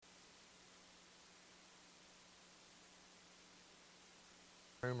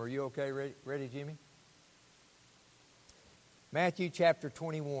Are you okay? Ready, Jimmy? Matthew chapter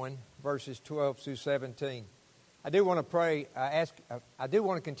 21, verses 12 through 17. I do want to pray. I do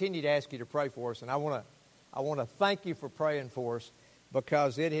want to continue to ask you to pray for us, and I want to thank you for praying for us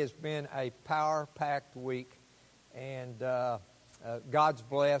because it has been a power-packed week, and God's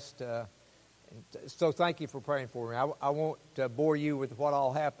blessed. So thank you for praying for me. I won't bore you with what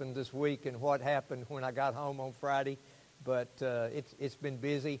all happened this week and what happened when I got home on Friday, but it's been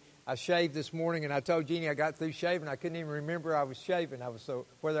busy. I shaved this morning, and I told Jeannie I got through shaving. I couldn't even remember I was shaving.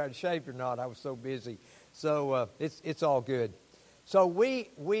 Whether I'd shaved or not, I was so busy. So it's all good. So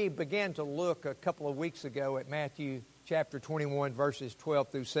we began to look a couple of weeks ago at Matthew chapter 21, verses 12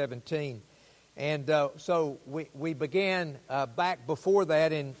 through 17. And so we began back before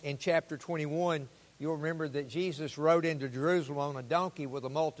that in chapter 21. You'll remember that Jesus rode into Jerusalem on a donkey with a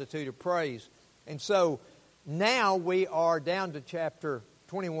multitude of praise. And so now we are down to chapter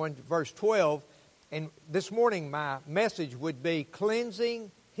 21, verse 12. And this morning my message would be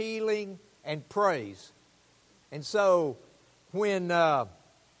cleansing, healing, and praise. And so when all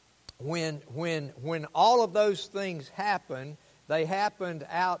of those things happen, they happened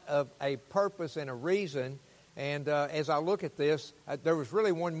out of a purpose and a reason. And as I look at this, there was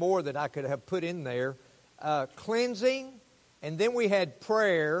really one more that I could have put in there. Cleansing, and then we had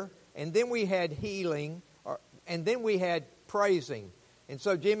prayer, and then we had healing, and then we had praising. And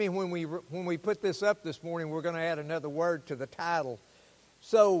so, Jimmy, when we put this up this morning, we're going to add another word to the title.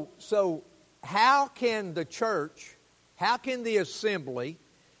 So how can the church, how can the assembly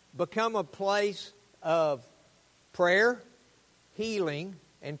become a place of prayer, healing,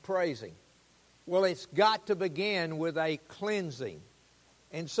 and praising? Well, it's got to begin with a cleansing.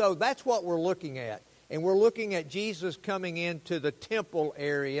 And so that's what we're looking at. And we're looking at Jesus coming into the temple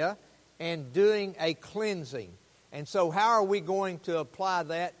area and doing a cleansing. And so how are we going to apply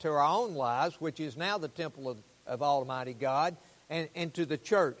that to our own lives, which is now the temple of Almighty God, and to the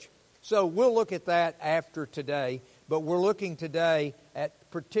church? So we'll look at that after today, but we're looking today at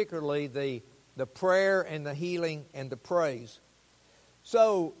particularly the prayer and the healing and the praise.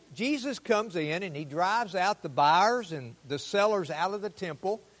 So Jesus comes in and He drives out the buyers and the sellers out of the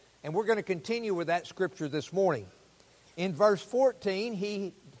temple, and we're going to continue with that scripture this morning. In verse 14,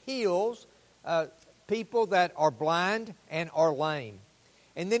 He heals people that are blind and are lame.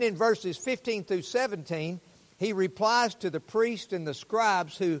 And then in verses 15 through 17, He replies to the priests and the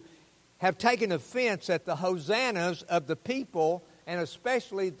scribes who have taken offense at the hosannas of the people, and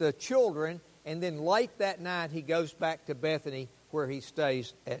especially the children. And then late that night, He goes back to Bethany, where He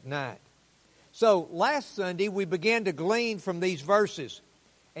stays at night. So last Sunday, we began to glean from these verses.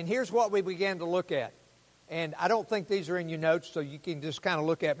 And here's what we began to look at. And I don't think these are in your notes, so you can just kind of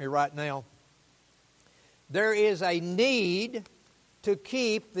look at me right now. There is a need to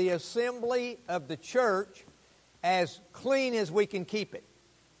keep the assembly of the church as clean as we can keep it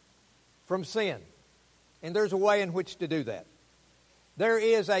from sin. And there's a way in which to do that. There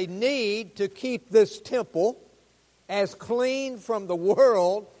is a need to keep this temple as clean from the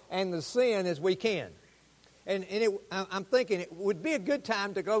world and the sin as we can. And I'm thinking it would be a good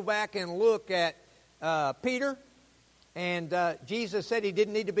time to go back and look at Peter. And Jesus said he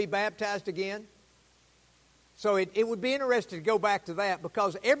didn't need to be baptized again. So it would be interesting to go back to that,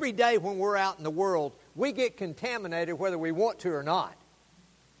 because every day when we're out in the world, we get contaminated whether we want to or not.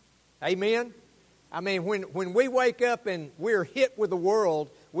 Amen? I mean, when we wake up and we're hit with the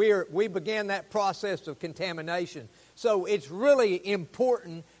world, we began that process of contamination. So it's really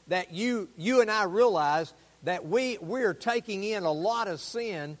important that you and I realize that we're taking in a lot of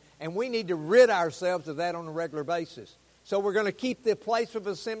sin, and we need to rid ourselves of that on a regular basis. So we're going to keep the place of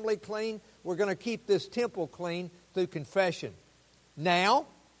assembly clean. We're going to keep this temple clean through confession. Now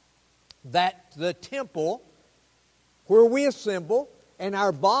that the temple where we assemble and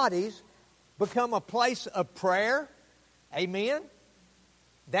our bodies become a place of prayer, amen?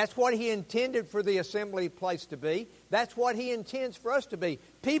 That's what He intended for the assembly place to be. That's what He intends for us to be.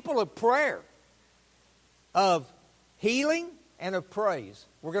 People of prayer, of healing, and of praise.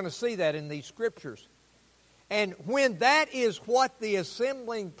 We're going to see that in these scriptures. And when that is what the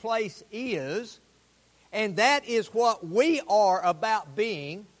assembling place is, and that is what we are about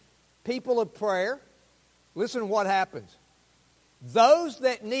being, people of prayer, listen to what happens. Those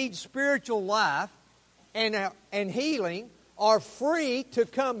that need spiritual life and healing are free to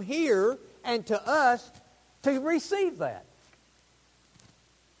come here and to us to receive that.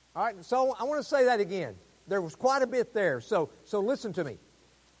 All right, so I want to say that again. There was quite a bit there. So listen to me.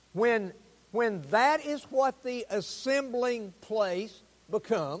 When that is what the assembling place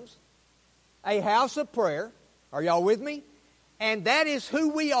becomes, a house of prayer, are y'all with me? and that is who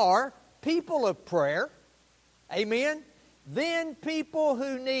we are, people of prayer. Amen? Then people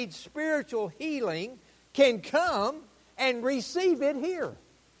who need spiritual healing can come and receive it here.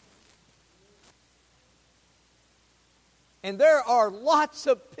 And there are lots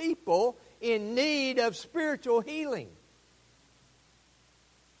of people in need of spiritual healing.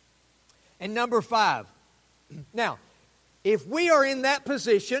 And number 5. Now, if we are in that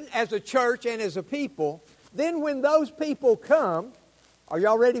position as a church and as a people, then when those people come, are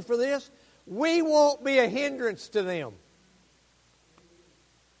y'all ready for this? We won't be a hindrance to them.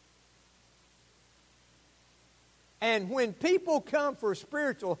 And when people come for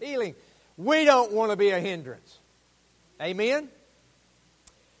spiritual healing, we don't want to be a hindrance. Amen?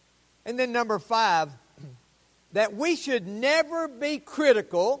 And then number 5, that we should never be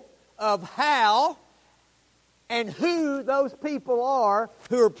critical of how and who those people are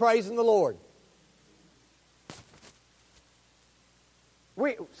who are praising the Lord.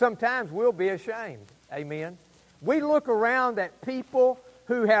 Sometimes we'll be ashamed. Amen? We look around at people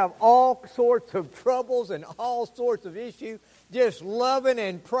who have all sorts of troubles and all sorts of issues, just loving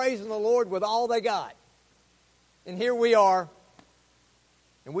and praising the Lord with all they got. And here we are,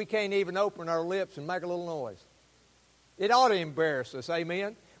 and we can't even open our lips and make a little noise. It ought to embarrass us,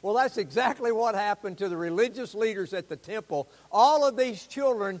 amen? Well, that's exactly what happened to the religious leaders at the temple. All of these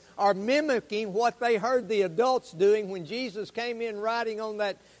children are mimicking what they heard the adults doing when Jesus came in riding on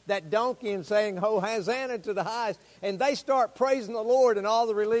that donkey and saying, Hosanna to the highest. And they start praising the Lord, and all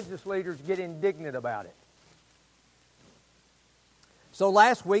the religious leaders get indignant about it. So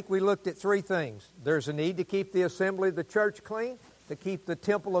last week we looked at 3 things. There's a need to keep the assembly of the church clean, to keep the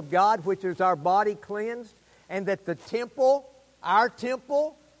temple of God, which is our body, cleansed, and that the temple, our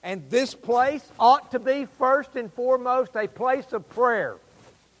temple, and this place ought to be first and foremost a place of prayer.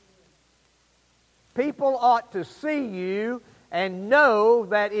 People ought to see you and know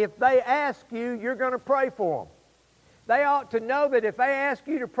that if they ask you, you're going to pray for them. They ought to know that if they ask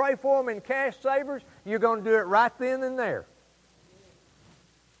you to pray for them in cash savers, you're going to do it right then and there.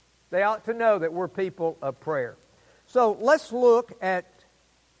 They ought to know that we're people of prayer. So let's look at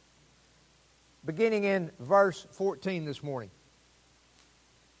beginning in verse 14 this morning,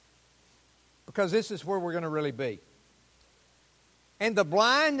 because this is where we're going to really be. And the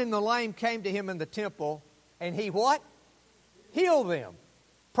blind and the lame came to him in the temple, and he what? Healed them.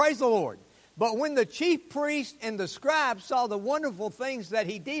 Praise the Lord. But when the chief priests and the scribes saw the wonderful things that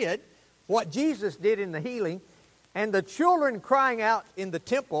he did, what Jesus did in the healing, and the children crying out in the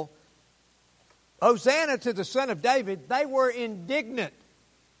temple, Hosanna to the Son of David, they were indignant.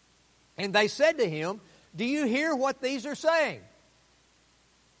 And they said to him, do you hear what these are saying?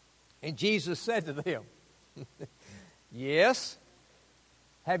 And Jesus said to them, yes.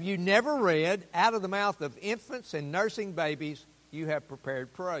 Have you never read, out of the mouth of infants and nursing babies, you have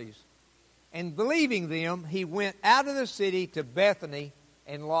prepared praise? And leaving them, he went out of the city to Bethany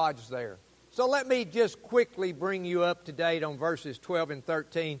and lodged there. So let me just quickly bring you up to date on verses 12 and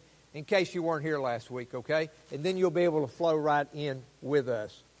 13 in case you weren't here last week, okay? And then you'll be able to flow right in with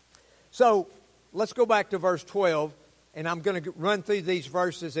us. So let's go back to verse 12, and I'm going to run through these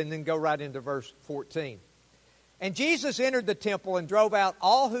verses and then go right into verse 14. And Jesus entered the temple and drove out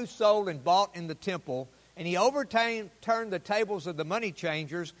all who sold and bought in the temple, and he overturned the tables of the money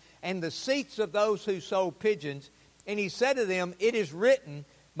changers and the seats of those who sold pigeons. And he said to them, it is written,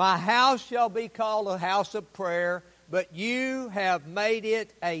 my house shall be called a house of prayer, but you have made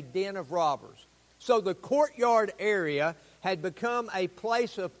it a den of robbers. So the courtyard area had become a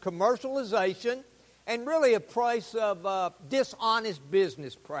place of commercialization and really a place of dishonest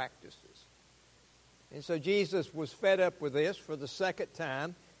business practices. And so Jesus was fed up with this. For the second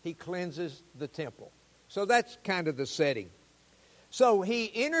time, he cleanses the temple. So that's kind of the setting. So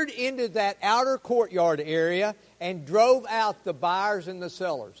he entered into that outer courtyard area and drove out the buyers and the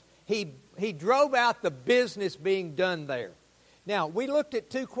sellers. He drove out the business being done there. Now, we looked at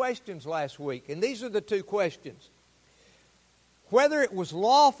 2 questions last week, and these are the 2 questions. Whether it was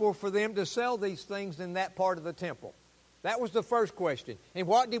lawful for them to sell these things in that part of the temple. That was the first question. And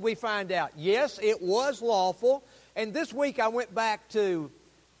what did we find out? Yes, it was lawful. And this week I went back to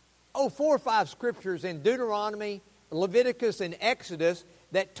 4 or 5 scriptures in Deuteronomy, Leviticus, and Exodus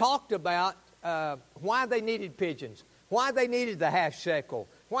that talked about why they needed pigeons, why they needed the half shekel,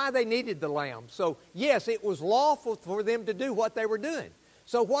 why they needed the lamb. So, yes, it was lawful for them to do what they were doing.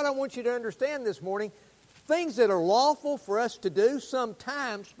 So what I want you to understand this morning, things that are lawful for us to do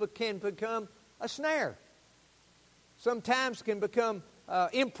sometimes can become a snare. Sometimes can become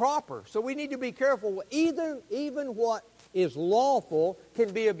improper. So we need to be careful. Even what is lawful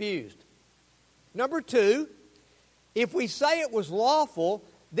can be abused. Number 2, If we say it was lawful,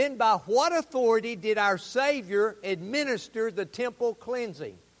 then by what authority did our Savior administer the temple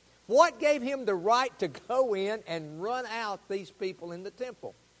cleansing? What gave him the right to go in and run out these people in the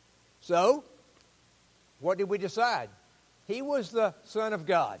temple? So, what did we decide? He was the Son of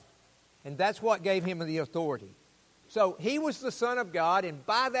God, and that's what gave him the authority. So, he was the Son of God, and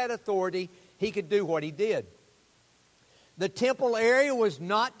by that authority, he could do what he did. The temple area was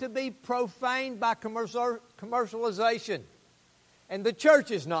not to be profaned by commercialization, and the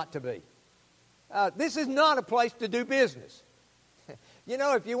church is not to be. This is not a place to do business. You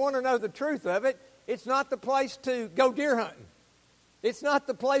know, if you want to know the truth of it, it's not the place to go deer hunting. It's not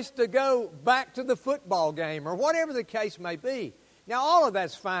the place to go back to the football game or whatever the case may be. Now, all of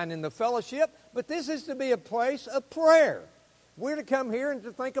that's fine in the fellowship, but this is to be a place of prayer. We're to come here and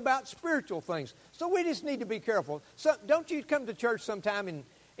to think about spiritual things. So we just need to be careful. So don't you come to church sometime and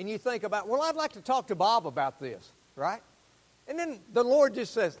you think about, well, I'd like to talk to Bob about this, right? And then the Lord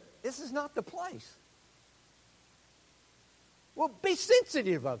just says, this is not the place. Well, be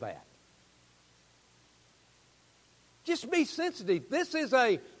sensitive of that. Just be sensitive. This is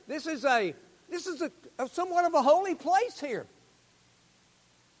a somewhat of a holy place here.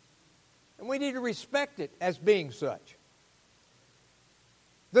 And we need to respect it as being such.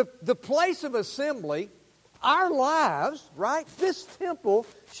 The place of assembly, our lives, right? This temple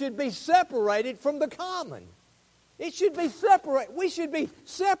should be separated from the common. It should be separate. We should be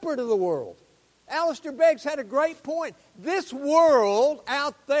separate of the world. Alistair Beggs had a great point. This world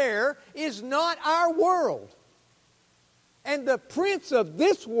out there is not our world. And the prince of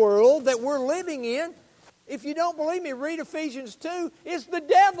this world that we're living in, if you don't believe me, read Ephesians 2, is the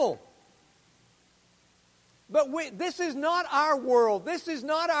devil. But this is not our world. This is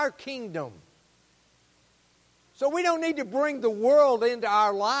not our kingdom. So we don't need to bring the world into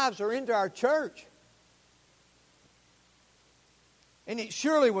our lives or into our church. And it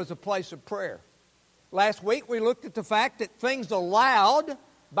surely was a place of prayer. Last week we looked at the fact that things allowed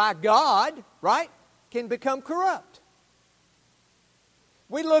by God, right, can become corrupt.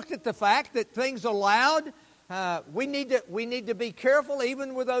 We looked at the fact that things allowed, we need to be careful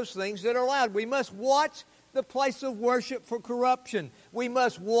even with those things that are allowed. We must watch the place of worship for corruption. We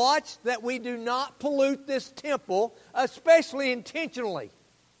must watch that we do not pollute this temple, especially intentionally.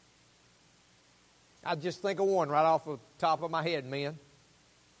 I just think of one right off the top of my head, men.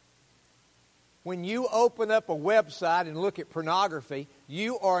 When you open up a website and look at pornography,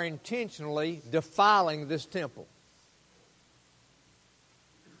 you are intentionally defiling this temple.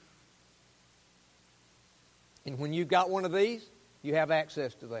 And when you've got one of these, you have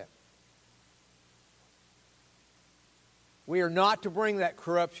access to that. We are not to bring that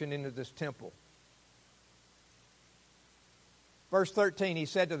corruption into this temple. Verse 13, he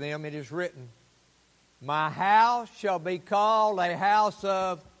said to them, it is written, my house shall be called a house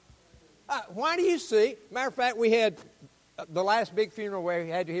of... why do you see? Matter of fact, we had the last big funeral we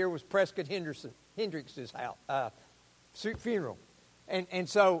had here was Prescott Hendricks' house, funeral. And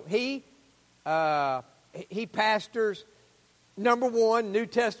so he pastors, number one, New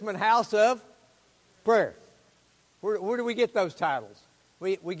Testament house of prayer. Where do we get those titles?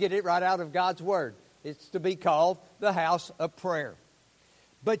 We get it right out of God's Word. It's to be called the house of prayer.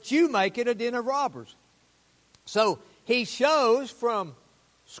 But you make it a den of robbers. So he shows from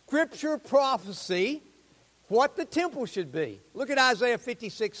Scripture prophecy what the temple should be. Look at Isaiah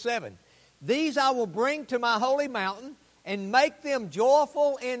 56:7. These I will bring to my holy mountain and make them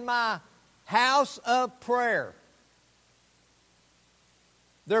joyful in my house of prayer.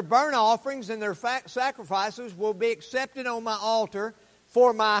 Their burnt offerings and their sacrifices will be accepted on my altar.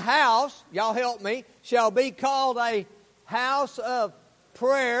 For my house, y'all help me, shall be called a house of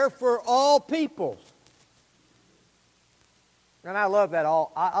prayer for all peoples. And I love that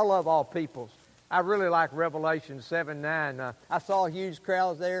I love all peoples. I really like Revelation 7:9. I saw huge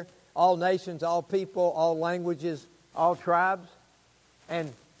crowds there. All nations, all people, all languages, all tribes.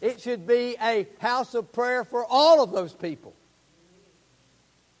 And it should be a house of prayer for all of those people.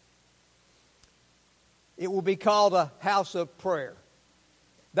 It will be called a house of prayer.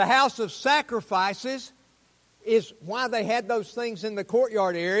 The house of sacrifices is why they had those things in the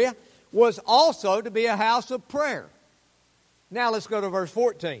courtyard area, was also to be a house of prayer. Now let's go to verse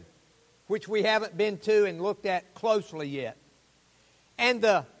 14, which we haven't been to and looked at closely yet. And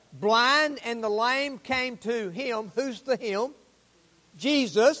the blind and the lame came to him. Who's the him?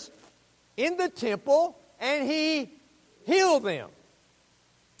 Jesus, in the temple, and he healed them.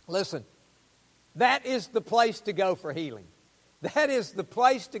 Listen, that is the place to go for healing. That is the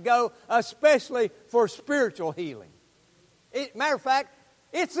place to go, especially for spiritual healing. Matter of fact,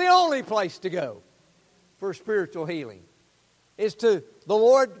 it's the only place to go for spiritual healing. It's to the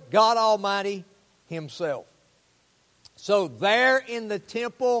Lord God Almighty Himself. So there in the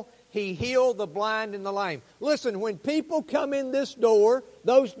temple, He healed the blind and the lame. Listen, when people come in this door,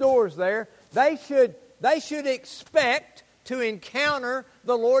 those doors there, they should expect to encounter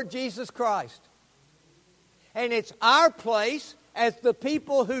the Lord Jesus Christ. And it's our place as the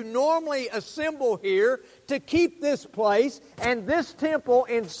people who normally assemble here to keep this place and this temple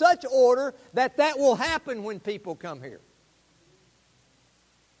in such order that that will happen when people come here.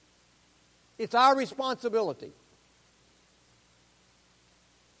 It's our responsibility.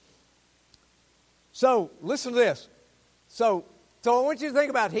 So, listen to this. So I want you to think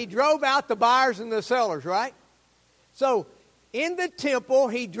about it. He drove out the buyers and the sellers, right? So, in the temple,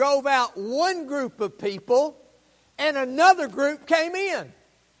 He drove out one group of people and another group came in.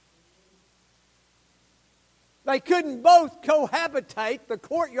 They couldn't both cohabitate the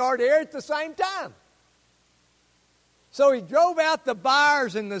courtyard area at the same time. So He drove out the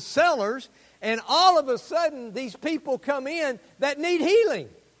buyers and the sellers, and all of a sudden these people come in that need healing.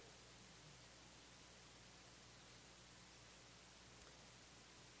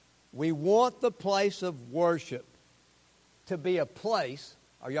 We want the place of worship to be a place,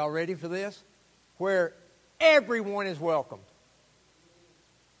 are y'all ready for this? Where everyone is welcomed.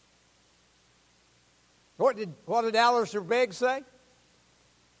 What did Alistair Begg say?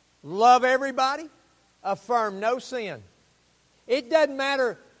 Love everybody, affirm no sin. It doesn't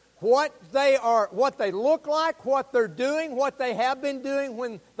matter what they are, what they look like, what they're doing, what they have been doing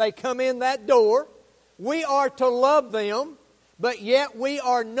when they come in that door. We are to love them, but yet we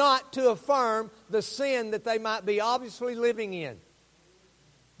are not to affirm the sin that they might be obviously living in.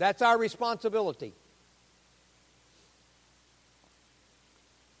 That's our responsibility.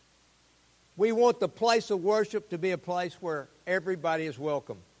 We want the place of worship to be a place where everybody is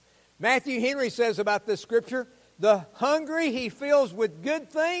welcome. Matthew Henry says about this scripture, the hungry He fills with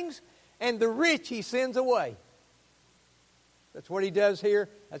good things, and the rich He sends away. That's what He does here.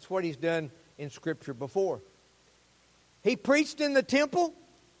 That's what He's done in Scripture before. He preached in the temple,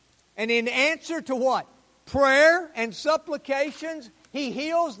 and in answer to what? Prayer and supplications, He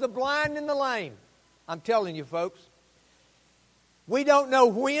heals the blind and the lame. I'm telling you, folks, we don't know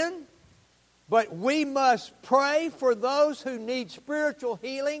when, but we must pray for those who need spiritual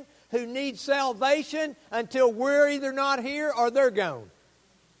healing, who need salvation, until we're either not here or they're gone.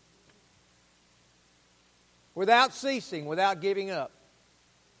 Without ceasing, without giving up.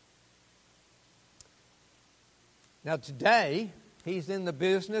 Now today, He's in the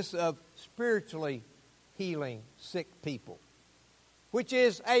business of spiritually healing sick people, which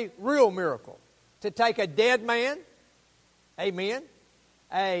is a real miracle. To take a dead man, amen,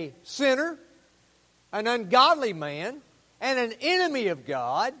 a sinner, an ungodly man, and an enemy of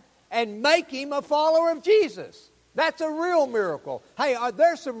God, and make him a follower of Jesus. That's a real miracle. Hey, are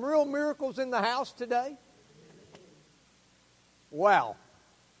there some real miracles in the house today? Wow.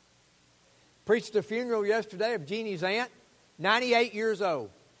 Preached a funeral yesterday of Jeannie's aunt, 98 years old.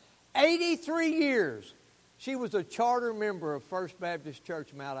 83 years. She was a charter member of First Baptist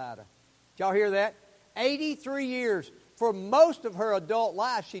Church, Mount Ida. Did y'all hear that? 83 years. For most of her adult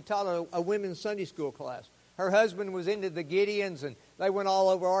life, she taught a women's Sunday school class. Her husband was into the Gideons, and they went all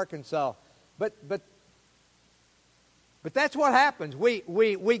over Arkansas. But that's what happens.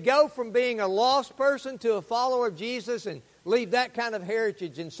 We go from being a lost person to a follower of Jesus and leave that kind of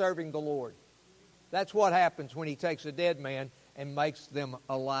heritage in serving the Lord. That's what happens when He takes a dead man and makes them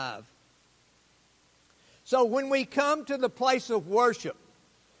alive. So when we come to the place of worship,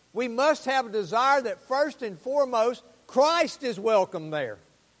 we must have a desire that first and foremost, Christ is welcome there.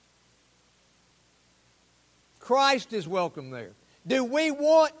 Christ is welcome there. Do we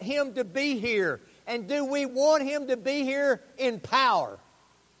want Him to be here? And do we want Him to be here in power?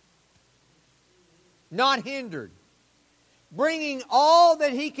 Not hindered. Bringing all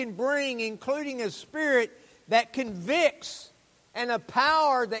that He can bring, including a Spirit that convicts and a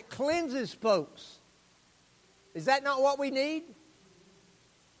power that cleanses folks. Is that not what we need?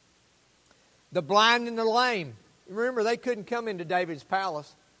 The blind and the lame. Remember, they couldn't come into David's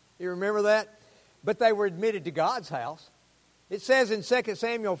palace. You remember that? But they were admitted to God's house. It says in 2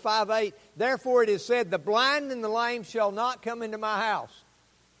 Samuel 5:8, therefore it is said, the blind and the lame shall not come into my house.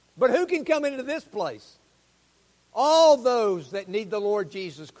 But who can come into this place? All those that need the Lord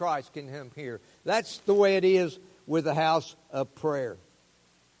Jesus Christ can come here. That's the way it is with the house of prayer.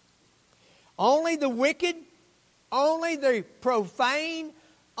 Only the wicked, only the profane,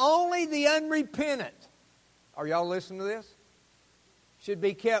 only the unrepentant, are y'all listening to this? Should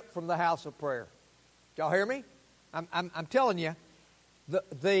be kept from the house of prayer. Y'all hear me? I'm telling you,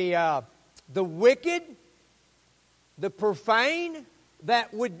 the wicked The profane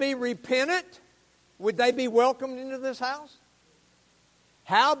that would be repentant, would they be welcomed into this house?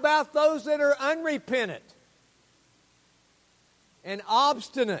 How about those that are unrepentant and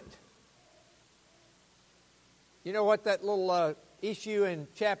obstinate? You know what that little issue in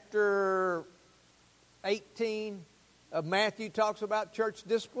chapter 18 of Matthew talks about church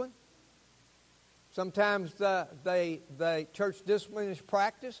discipline? Sometimes the church discipline is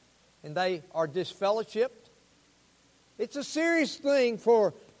practiced and they are disfellowshipped. It's a serious thing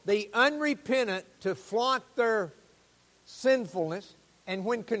for the unrepentant to flaunt their sinfulness and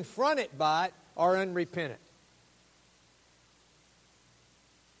when confronted by it are unrepentant.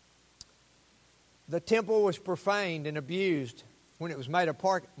 The temple was profaned and abused when it was made a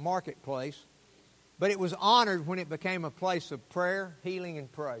marketplace, but it was honored when it became a place of prayer, healing,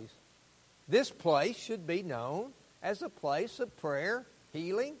 and praise. This place should be known as a place of prayer,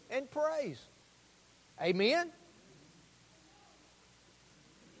 healing, and praise. Amen?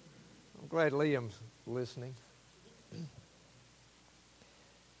 I'm glad Liam's listening.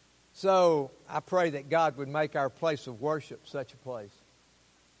 So I pray that God would make our place of worship such a place.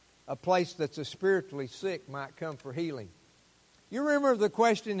 A place that's a spiritually sick might come for healing. You remember the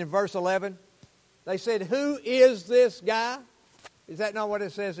question in verse 11? They said, "Who is this guy?" Is that not what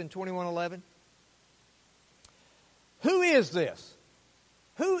it says in 21:11? Who is this?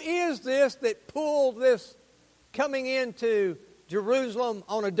 Who is this that pulled this coming into Jerusalem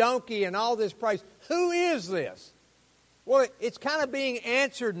on a donkey and all this praise? Who is this? Well, it's kind of being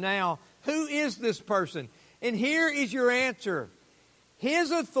answered now. Who is this person? And here is your answer.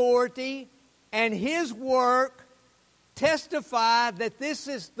 His authority and His work testify that this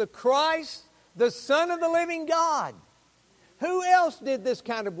is the Christ, the Son of the living God. Who else did this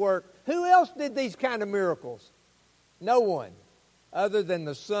kind of work? Who else did these kind of miracles? No one other than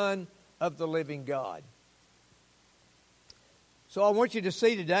the Son of the living God. So I want you to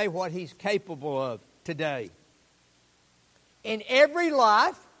see today what He's capable of today. In every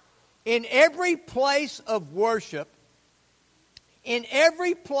life, in every place of worship, in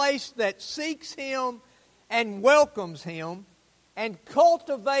every place that seeks Him and welcomes Him and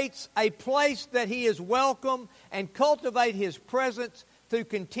cultivates a place that He is welcome and cultivate His presence through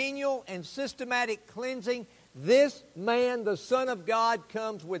continual and systematic cleansing, this man, the Son of God,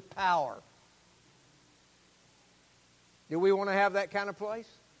 comes with power. Do we want to have that kind of place?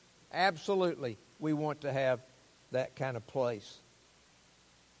 Absolutely, we want to have that kind of place.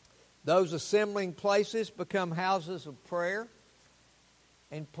 Those assembling places become houses of prayer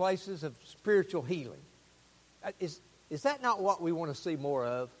and places of spiritual healing. Is that not what we want to see more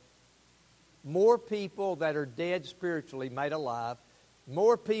of? More people that are dead spiritually made alive.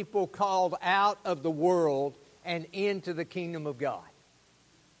 More people called out of the world and into the kingdom of God.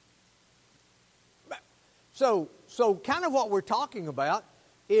 So kind of what we're talking about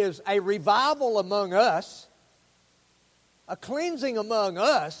is a revival among us, a cleansing among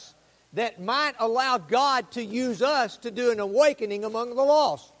us that might allow God to use us to do an awakening among the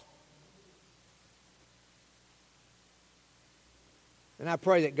lost. And I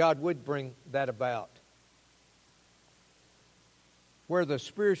pray that God would bring that about. Where the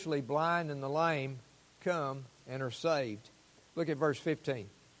spiritually blind and the lame come and are saved. Look at verse 15.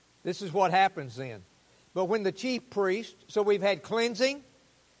 This is what happens then. But when the chief priest, so we've had cleansing,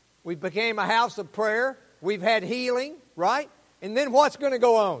 we became a house of prayer, we've had healing, right? And then what's going to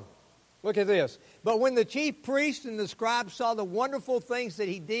go on? Look at this. But when the chief priest and the scribes saw the wonderful things that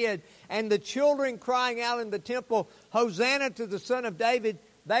He did, and the children crying out in the temple, "Hosanna to the Son of David,"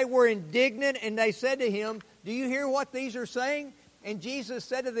 they were indignant, and they said to Him, "Do you hear what these are saying?" And Jesus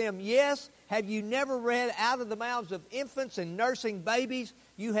said to them, "Yes, have you never read, out of the mouths of infants and nursing babies,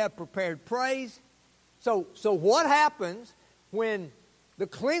 you have prepared praise?" So what happens when the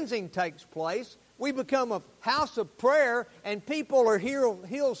cleansing takes place? We become a house of prayer and people are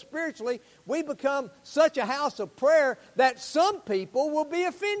healed spiritually. We become such a house of prayer that some people will be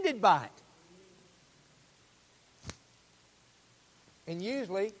offended by it. And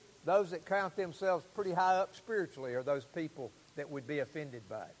usually those that count themselves pretty high up spiritually are those people that would be offended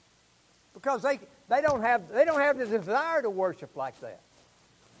by it. Because they don't have the desire to worship like that.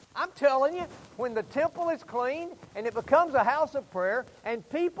 I'm telling you, when the temple is clean and it becomes a house of prayer and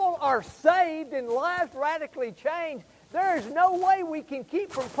people are saved and lives radically changed, there is no way we can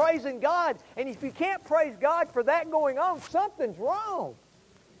keep from praising God. And if you can't praise God for that going on, something's wrong.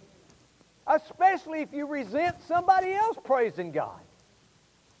 Especially if you resent somebody else praising God.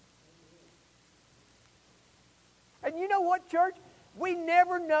 And you know what, church? We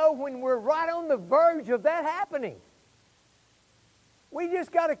never know when we're right on the verge of that happening. We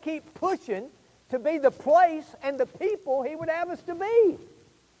just got to keep pushing to be the place and the people He would have us to be.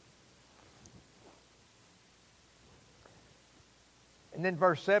 And then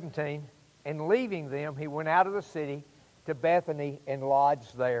verse 17, and leaving them, He went out of the city to Bethany and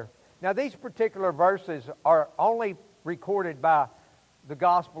lodged there. Now these particular verses are only recorded by the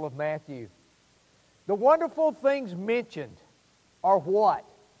Gospel of Matthew. The wonderful things mentioned are what?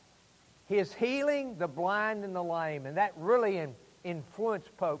 His healing the blind and the lame. And that really influenced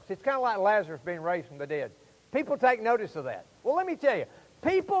folks. It's kind of like Lazarus being raised from the dead. People take notice of that. Well, let me tell you,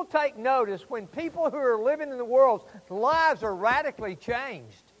 people take notice when people who are living in the world's lives are radically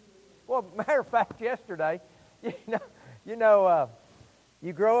changed. Well, matter of fact, yesterday, you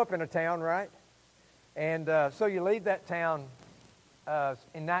grow up in a town, right? And so you leave that town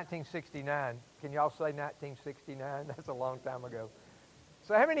in 1969. Can y'all say 1969? That's a long time ago.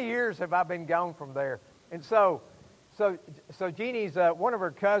 So how many years have I been gone from there? And so Jeannie's one of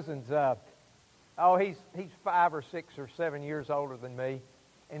her cousins. He's 5 or 6 or 7 years older than me,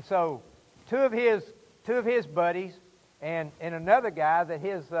 and so two of his buddies and another guy that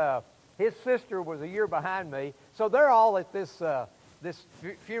his sister was a year behind me. So they're all at this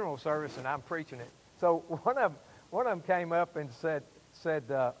funeral service, and I'm preaching it. So one of them came up and said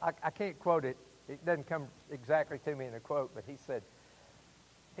I can't quote it. It doesn't come exactly to me in a quote, but he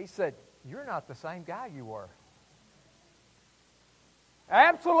said, "You're not the same guy you were."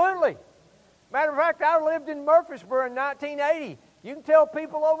 Absolutely. Matter of fact, I lived in Murfreesboro in 1980. You can tell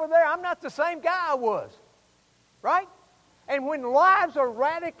people over there, I'm not the same guy I was. Right? And when lives are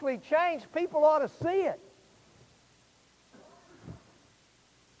radically changed, people ought to see it.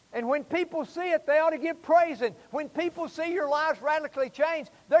 And when people see it, they ought to give praise. And when people see your lives radically changed,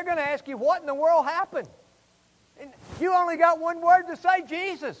 they're going to ask you, what in the world happened? And you only got one word to say,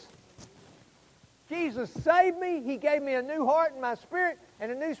 Jesus. Jesus saved me. He gave me a new heart in my spirit.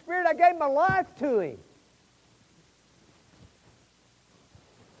 And a new spirit, I gave my life to Him.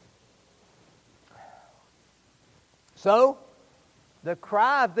 So, the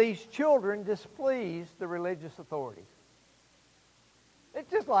cry of these children displeased the religious authorities. It's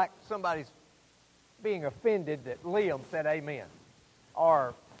just like somebody's being offended that Liam said amen.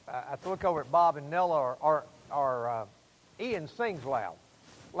 Or I look over at Bob and Nella, or Ian sings loud,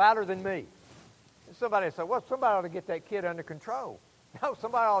 louder than me. And somebody said, well, somebody ought to get that kid under control. No,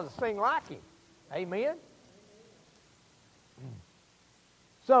 somebody ought to sing like him. Amen?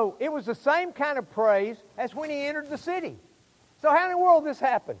 So it was the same kind of praise as when he entered the city. So how in the world did this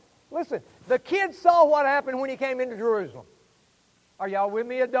happen? Listen, the kids saw what happened when he came into Jerusalem. Are y'all with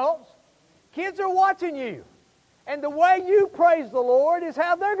me, adults? Kids are watching you. And the way you praise the Lord is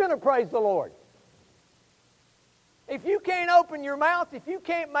how they're going to praise the Lord. If you can't open your mouth, if you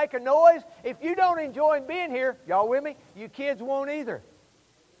can't make a noise, if you don't enjoy being here, y'all with me? You kids won't either.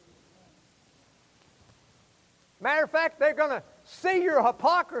 Matter of fact, they're going to see your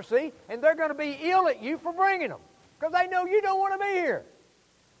hypocrisy and they're going to be ill at you for bringing them because they know you don't want to be here.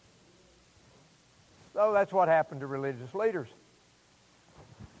 So that's what happened to religious leaders.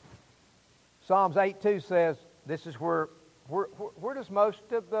 Psalms 8:2 says, this is where does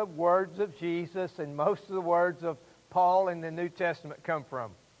most of the words of Jesus and most of the words of Paul in the New Testament come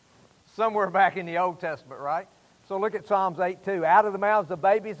from? Somewhere back in the Old Testament, right? So look at Psalms 8:2. Out of the mouths of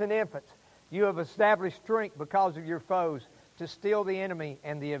babies and infants, you have established strength because of your foes to still the enemy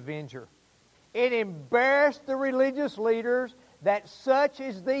and the avenger. It embarrassed the religious leaders that such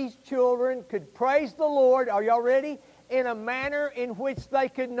as these children could praise the Lord, are y'all ready? In a manner in which they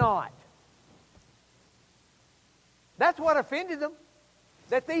could not. That's what offended them.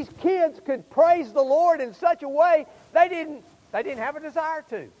 That these kids could praise the Lord in such a way they didn't have a desire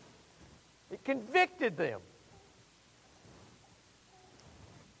to. It convicted them.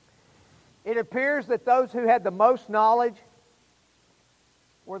 It appears that those who had the most knowledge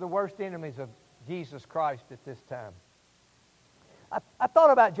were the worst enemies of Jesus Christ at this time. I thought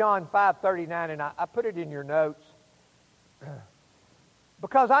about John 5:39, and I put it in your notes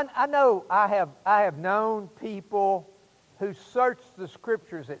because I know I have known people who search the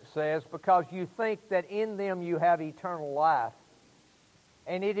Scriptures, it says, because you think that in them you have eternal life.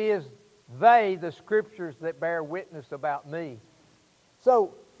 And it is they, the Scriptures, that bear witness about me.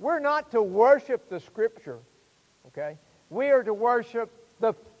 So, we're not to worship the Scripture, okay? We are to worship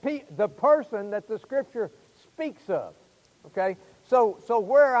the person that the Scripture speaks of, okay? So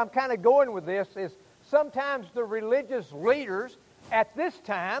where I'm kind of going with this is sometimes the religious leaders at this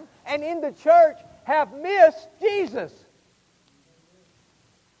time and in the church have missed Jesus.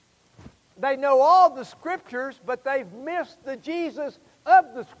 They know all the Scriptures, but they've missed the Jesus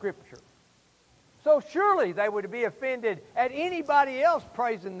of the Scripture. So surely they would be offended at anybody else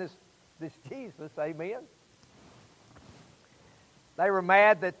praising this Jesus. Amen. They were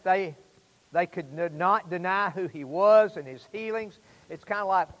mad that they could not deny who He was and His healings. It's kind of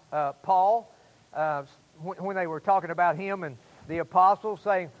like Paul, when they were talking about him and the apostles,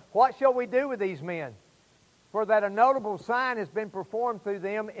 saying, "What shall we do with these men? For that a notable sign has been performed through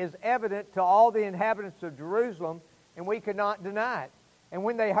them is evident to all the inhabitants of Jerusalem, and we could not deny it." And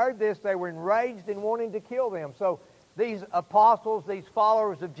when they heard this, they were enraged and wanting to kill them. So these apostles, these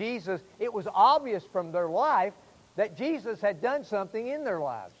followers of Jesus, it was obvious from their life that Jesus had done something in their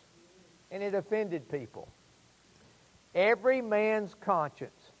lives, and it offended people. Every man's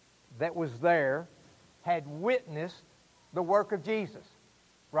conscience that was there had witnessed the work of Jesus,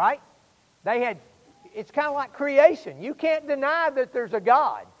 right? It's kind of like creation. You can't deny that there's a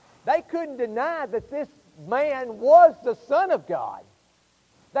God. They couldn't deny that this man was the Son of God.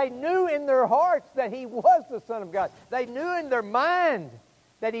 They knew in their hearts that He was the Son of God. They knew in their mind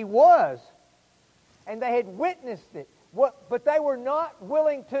that He was. And they had witnessed it. But they were not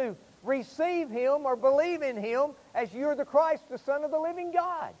willing to receive Him or believe in Him as "You're the Christ, the Son of the living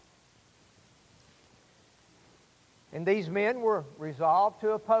God." And these men were resolved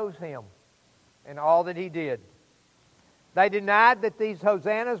to oppose Him and all that He did. They denied that these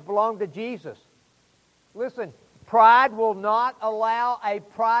hosannas belonged to Jesus. Listen, pride will not allow a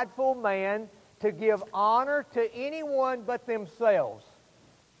prideful man to give honor to anyone but themselves.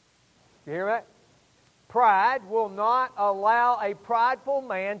 You hear that? Pride will not allow a prideful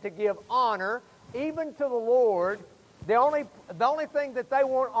man to give honor even to the Lord. The only thing that they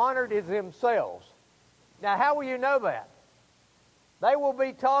want honored is themselves. Now, how will you know that? They will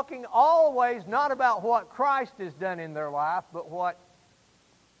be talking always not about what Christ has done in their life, but what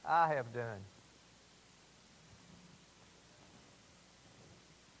I have done.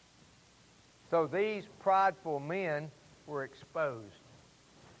 So these prideful men were exposed.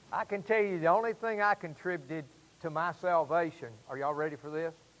 I can tell you the only thing I contributed to my salvation, are y'all ready for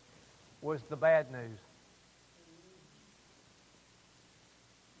this, was the bad news.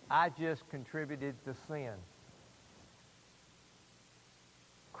 I just contributed the sin.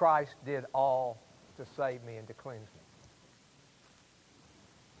 Christ did all to save me and to cleanse me.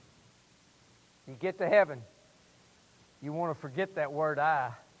 You get to heaven, you want to forget that word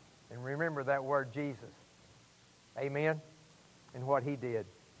 "I" and remember that word Jesus. Amen? And what He did.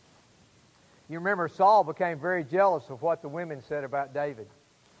 You remember Saul became very jealous of what the women said about David.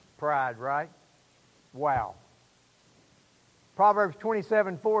 Pride, right? Wow. Proverbs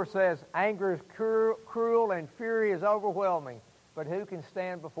 27:4 says, "Anger is cruel and fury is overwhelming, but who can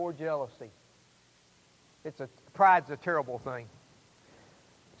stand before jealousy?" Pride's a terrible thing.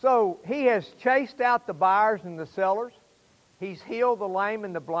 So He has chased out the buyers and the sellers. He's healed the lame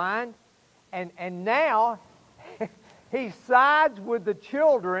and the blind. And now He sides with the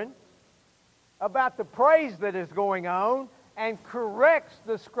children about the praise that is going on and corrects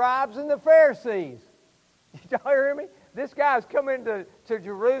the scribes and the Pharisees. Did y'all hear me? This guy's coming to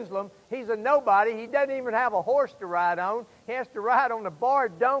Jerusalem. He's a nobody. He doesn't even have a horse to ride on. He has to ride on a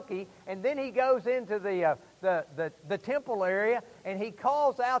borrowed donkey. And then he goes into the temple area and he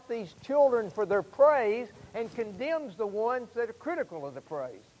calls out these children for their praise and condemns the ones that are critical of the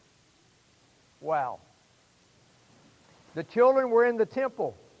praise. Wow. The children were in the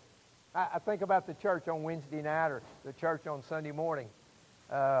temple. I think about the church on Wednesday night or the church on Sunday morning.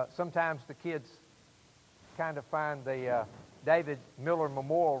 Sometimes the kids kind of find the David Miller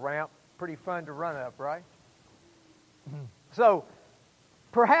Memorial Ramp pretty fun to run up, right? So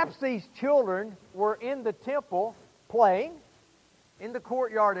perhaps these children were in the temple playing in the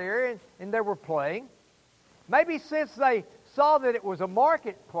courtyard area, and they were playing. Maybe since they saw that it was a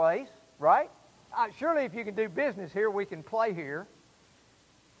marketplace, right? Surely if you can do business here, we can play here.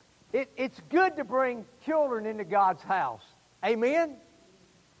 It's good to bring children into God's house. Amen?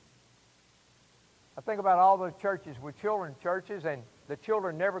 I think about all those churches with children churches, and the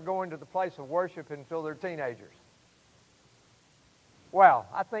children never go into the place of worship until they're teenagers. Well,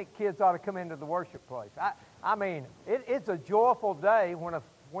 I think kids ought to come into the worship place. I mean, it's a joyful day when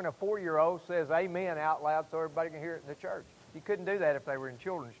a 4-year-old says amen out loud so everybody can hear it in the church. You couldn't do that if they were in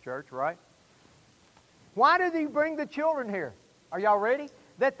children's church, right? Why did He bring the children here? Are y'all ready?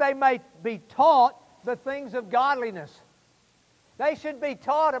 That they may be taught the things of godliness. They should be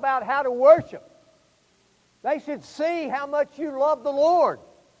taught about how to worship. They should see how much you love the Lord.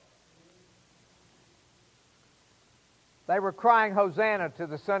 They were crying Hosanna to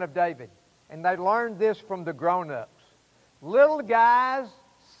the Son of David. And they learned this from the grown-ups. Little guys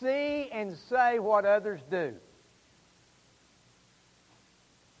see and say what others do.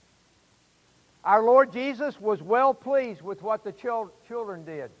 Our Lord Jesus was well pleased with what the children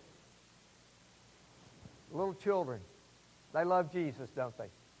did. Little children, they love Jesus, don't they?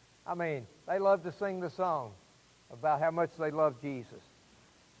 I mean, they love to sing the song about how much they love Jesus.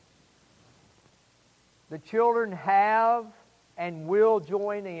 The children have and will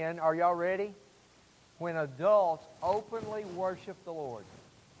join in, are y'all ready? When adults openly worship the Lord.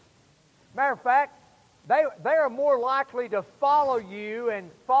 Matter of fact, they are more likely to follow you and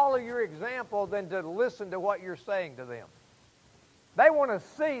follow your example than to listen to what you're saying to them. They want to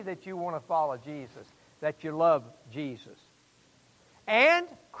see that you want to follow Jesus, that you love Jesus. And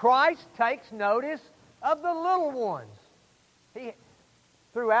Christ takes notice of the little ones.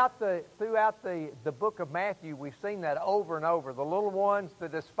 Throughout the book of Matthew, we've seen that over and over. The little ones, the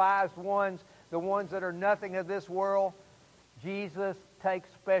despised ones, the ones that are nothing of this world, Jesus takes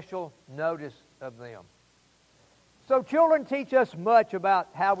special notice of them. So children teach us much about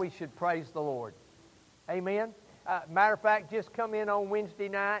how we should praise the Lord. Amen? Matter of fact, just come in on Wednesday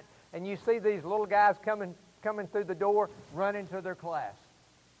night and you see these little guys coming through the door, running to their class.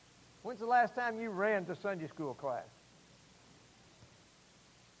 When's the last time you ran to Sunday school class?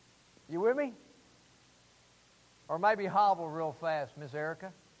 You with me? Or maybe hobble real fast, Miss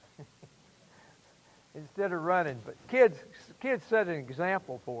Erica. Instead of running. But kids set an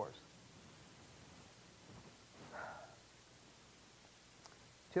example for us.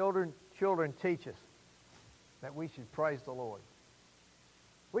 Children teach us that we should praise the Lord.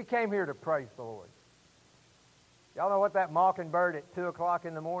 We came here to praise the Lord. Y'all know what that mockingbird at 2 o'clock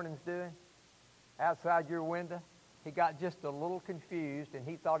in the morning is doing? Outside your window? He got just a little confused and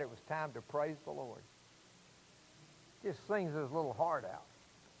he thought it was time to praise the Lord. Just sings his little heart out.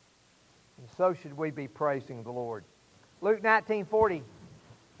 And so should we be praising the Lord. Luke 19:40,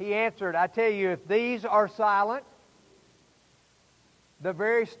 he answered, I tell you, if these are silent, the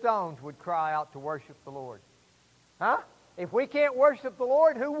very stones would cry out to worship the Lord. Huh? If we can't worship the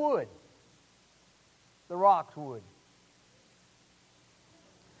Lord, who would? The rocks would.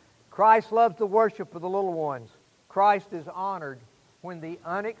 Christ loves the worship of the little ones. Christ is honored when the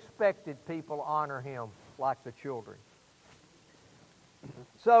unexpected people honor Him like the children.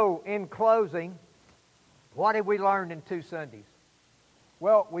 So, in closing, what have we learned in 2 Sundays?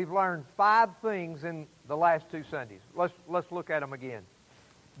 Well, we've learned 5 things in the last 2 Sundays. Let's look at them again.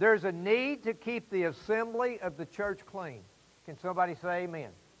 There's a need to keep the assembly of the church clean. Can somebody say amen?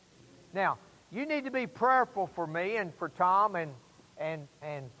 Now, you need to be prayerful for me and for Tom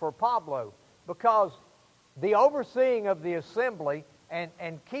and for Pablo, because the overseeing of the assembly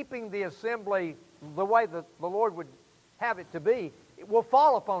and keeping the assembly the way that the Lord would have it to be, it will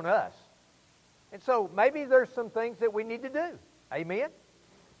fall upon us. And so maybe there's some things that we need to do. Amen?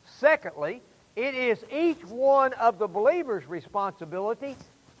 Secondly, it is each one of the believers' responsibility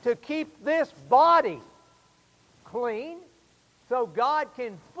to keep this body clean so God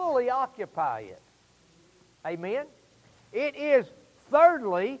can fully occupy it. Amen? It is,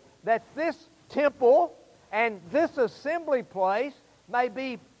 thirdly, that this temple and this assembly place may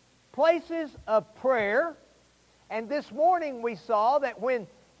be places of prayer. And this morning we saw that when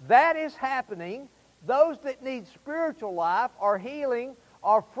that is happening, those that need spiritual life or healing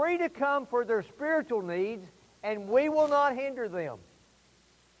are free to come for their spiritual needs, and we will not hinder them.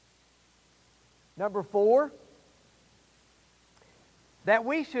 Number 4, that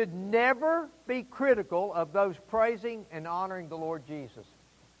we should never be critical of those praising and honoring the Lord Jesus.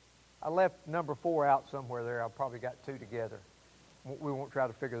 I left number 4 out somewhere there. I probably got 2 together. We won't try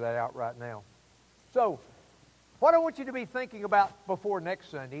to figure that out right now. So, what I want you to be thinking about before next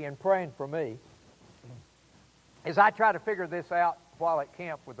Sunday and praying for me is I try to figure this out while at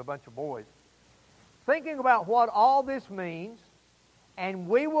camp with a bunch of boys. Thinking about what all this means, and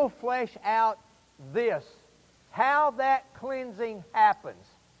we will flesh out this, how that cleansing happens.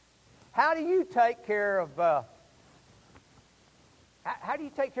 How do you take care of how do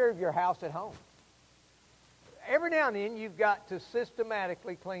you take care of your house at home? Every now and then you've got to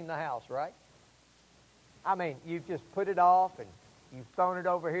systematically clean the house, right? I mean, you've just put it off and you've thrown it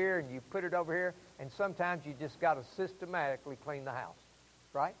over here and you've put it over here, and sometimes you just got to systematically clean the house,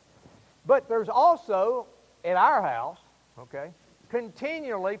 right? But there's also, at our house, okay,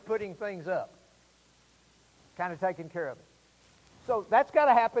 continually putting things up, kind of taking care of it. So that's got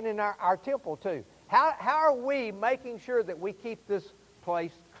to happen in our temple too. How are we making sure that we keep this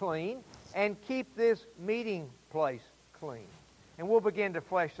place clean and keep this meeting place clean? And we'll begin to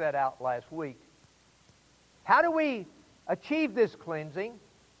flesh that out last week. How do we achieve this cleansing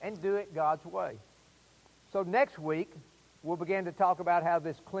and do it God's way? So next week, we'll begin to talk about how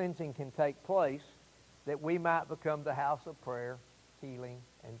this cleansing can take place, that we might become the house of prayer, healing,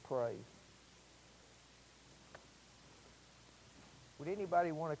 and praise. Would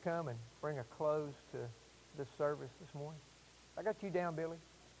anybody want to come and bring a close to this service this morning? I got you down, Billy.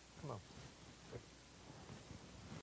 Come on.